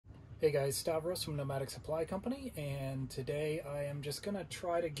Hey guys, Stavros from Nomadic Supply Company, and today I am just going to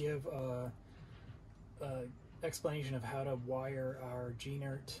try to give a explanation of how to wire our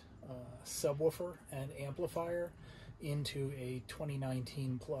Jehnert subwoofer and amplifier into a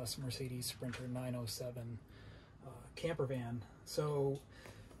 2019 plus Mercedes Sprinter 907 camper van. So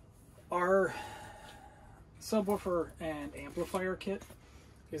our subwoofer and amplifier kit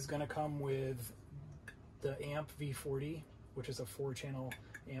is going to come with the amp V40, which is a 4-channel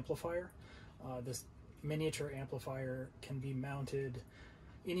amplifier. This miniature amplifier can be mounted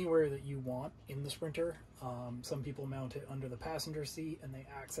anywhere that you want in the Sprinter. Some people mount it under the passenger seat and they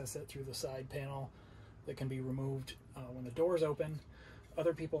access it through the side panel that can be removed when the doors open.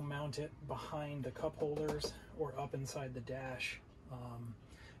 Other people mount it behind the cup holders or up inside the dash.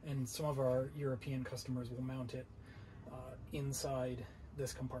 And some of our European customers will mount it inside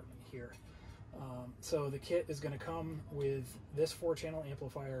this compartment here. So the kit is going to come with this 4-channel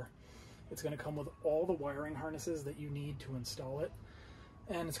amplifier. It's going to come with all the wiring harnesses that you need to install it,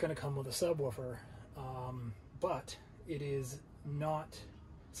 and it's going to come with a subwoofer, but it is not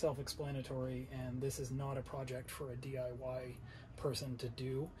self-explanatory, and this is not a project for a DIY person to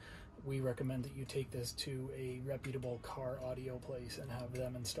do. We recommend that you take this to a reputable car audio place and have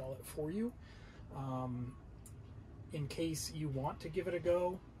them install it for you. In case you want to give it a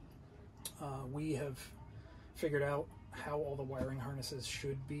go, we have figured out how all the wiring harnesses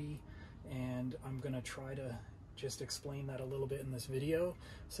should be, and I'm going to try to just explain that a little bit in this video,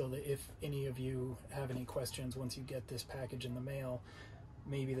 so that if any of you have any questions once you get this package in the mail,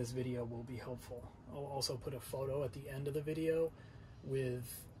 maybe this video will be helpful. I'll also put a photo at the end of the video with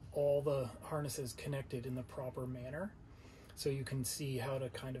all the harnesses connected in the proper manner, so you can see how to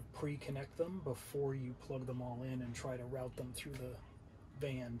kind of pre-connect them before you plug them all in and try to route them through the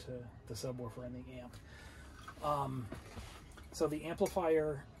van to the subwoofer and the amp. So the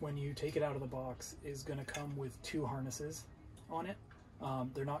amplifier, when you take it out of the box, is going to come with 2 harnesses on it.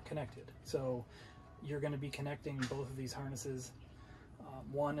 They're not connected, so you're going to be connecting both of these harnesses.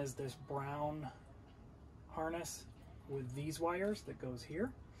 One is this brown harness with these wires that goes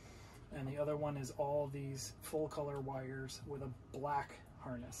here, and the other one is all these full color wires with a black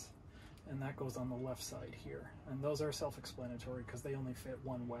harness, and that goes on the left side here. And those are self-explanatory because they only fit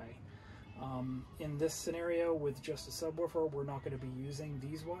one way. In this scenario with just a subwoofer, we're not going to be using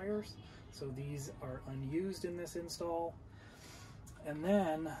these wires, so these are unused in this install. And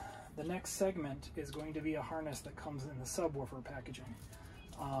then the next segment is going to be a harness that comes in the subwoofer packaging.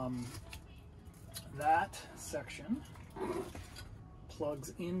 That section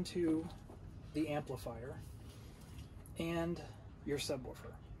plugs into the amplifier and your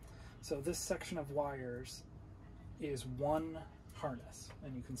subwoofer. So this section of wires is one harness,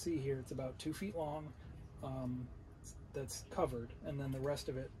 and you can see here it's about 2 feet long, that's covered, and then the rest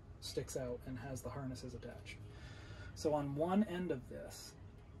of it sticks out and has the harnesses attached. So on one end of this,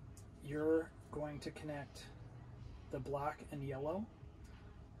 you're going to connect the black and yellow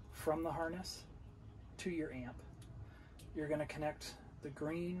from the harness to your amp. You're going to connect the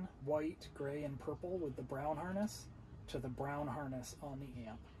green, white, gray, and purple with the brown harness to the brown harness on the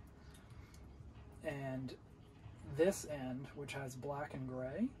amp. And this end, which has black and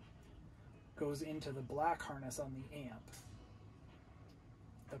gray, goes into the black harness on the amp.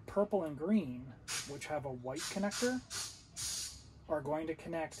 The purple and green, which have a white connector, are going to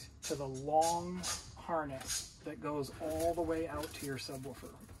connect to the long harness that goes all the way out to your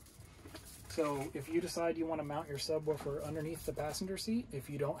subwoofer. So if you decide you want to mount your subwoofer underneath the passenger seat, if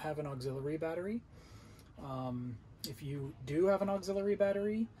you don't have an auxiliary battery, if you do have an auxiliary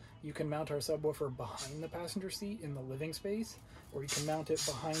battery, you can mount our subwoofer behind the passenger seat in the living space, or you can mount it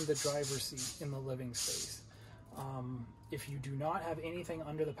behind the driver's seat in the living space. If you do not have anything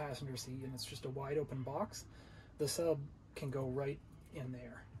under the passenger seat and it's just a wide open box, the sub can go right in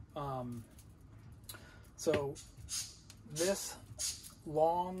there. So this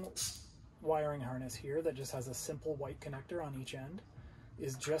long wiring harness here that just has a simple white connector on each end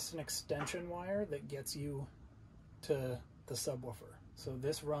is just an extension wire that gets you to the subwoofer. So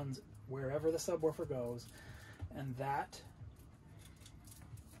this runs wherever the subwoofer goes, and that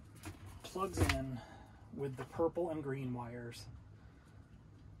plugs in with the purple and green wires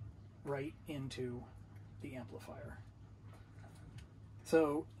right into the amplifier.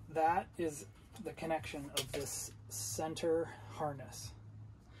 So that is the connection of this center harness.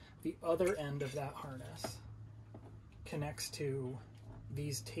 The other end of that harness connects to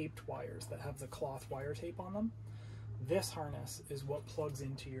these taped wires that have the cloth wire tape on them. This harness is what plugs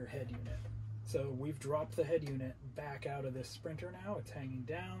into your head unit. So we've dropped the head unit back out of this Sprinter now. It's hanging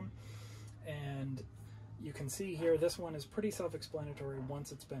down, and you can see here, this one is pretty self-explanatory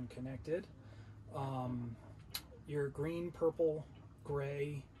once it's been connected. Your green, purple,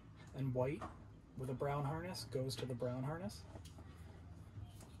 gray, and white with a brown harness goes to the brown harness.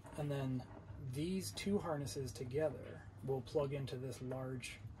 And then these two harnesses together will plug into this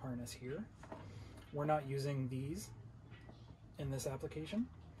large harness here. We're not using these in this application.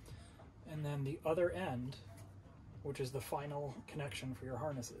 And then the other end, which is the final connection for your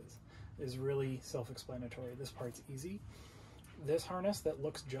harnesses, is really self-explanatory. This part's easy. This harness that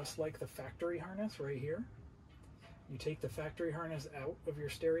looks just like the factory harness right here, you take the factory harness out of your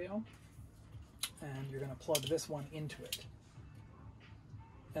stereo and you're going to plug this one into it.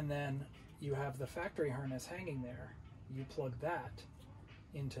 And then you have the factory harness hanging there. You plug that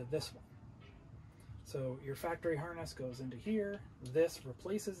into this one. So your factory harness goes into here, this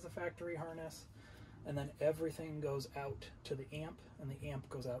replaces the factory harness, and then everything goes out to the amp, and the amp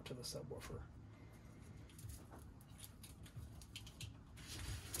goes out to the subwoofer.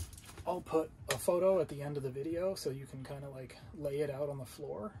 I'll put a photo at the end of the video so you can kind of like lay it out on the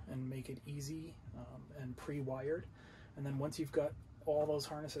floor and make it easy and pre-wired. And then once you've got all those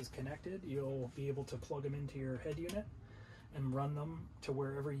harnesses connected, you'll be able to plug them into your head unit and run them to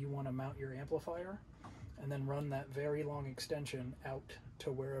wherever you want to mount your amplifier, and then run that very long extension out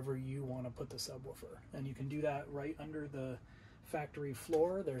to wherever you want to put the subwoofer. And you can do that right under the factory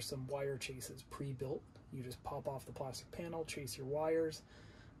floor. There's some wire chases pre-built. You just pop off the plastic panel, chase your wires,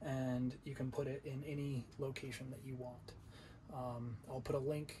 and you can put it in any location that you want. I'll put a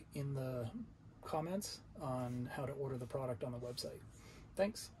link in the comments on how to order the product on the website.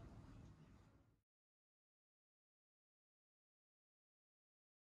 Thanks.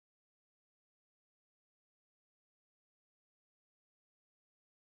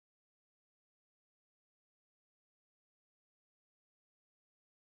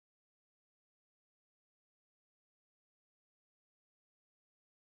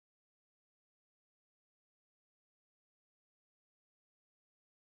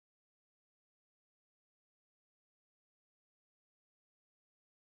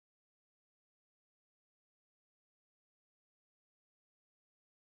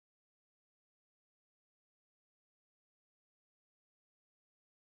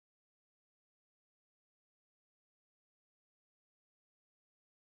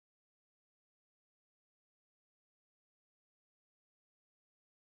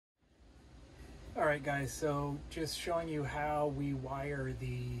 Alright guys, so just showing you how we wire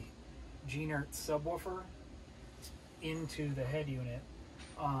the Jehnert subwoofer into the head unit.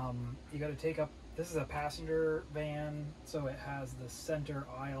 You got to take up, this is a passenger van, so it has the center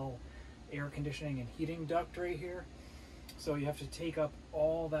aisle air conditioning and heating duct right here. So you have to take up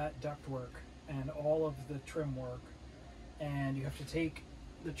all that duct work and all of the trim work, and you have to take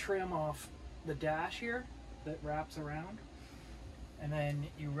the trim off the dash here that wraps around, and then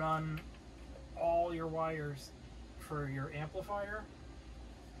you run all your wires for your amplifier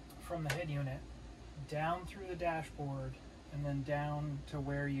from the head unit down through the dashboard and then down to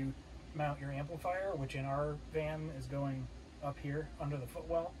where you mount your amplifier, which in our van is going up here under the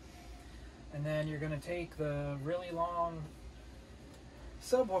footwell. And then you're going to take the really long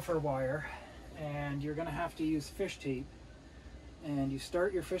subwoofer wire and you're going to have to use fish tape, and you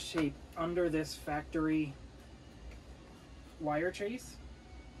start your fish tape under this factory wire chase.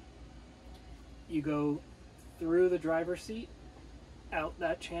 You go through the driver's seat, out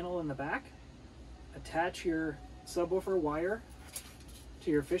that channel in the back, attach your subwoofer wire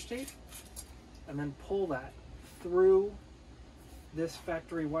to your fish tape, and then pull that through this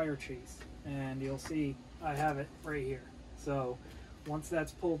factory wire chase. And you'll see I have it right here. So once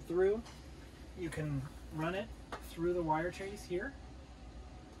that's pulled through, you can run it through the wire chase here,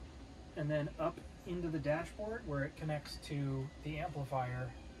 and then up into the dashboard where it connects to the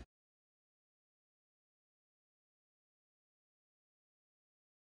amplifier.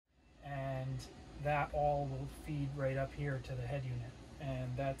 And that all will feed right up here to the head unit. And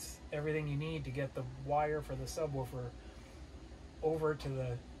that's everything you need to get the wire for the subwoofer over to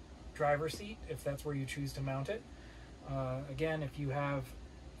the driver's seat, if that's where you choose to mount it. Again, if you have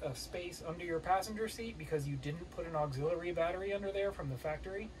a space under your passenger seat because you didn't put an auxiliary battery under there from the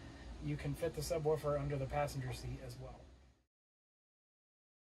factory, you can fit the subwoofer under the passenger seat as well.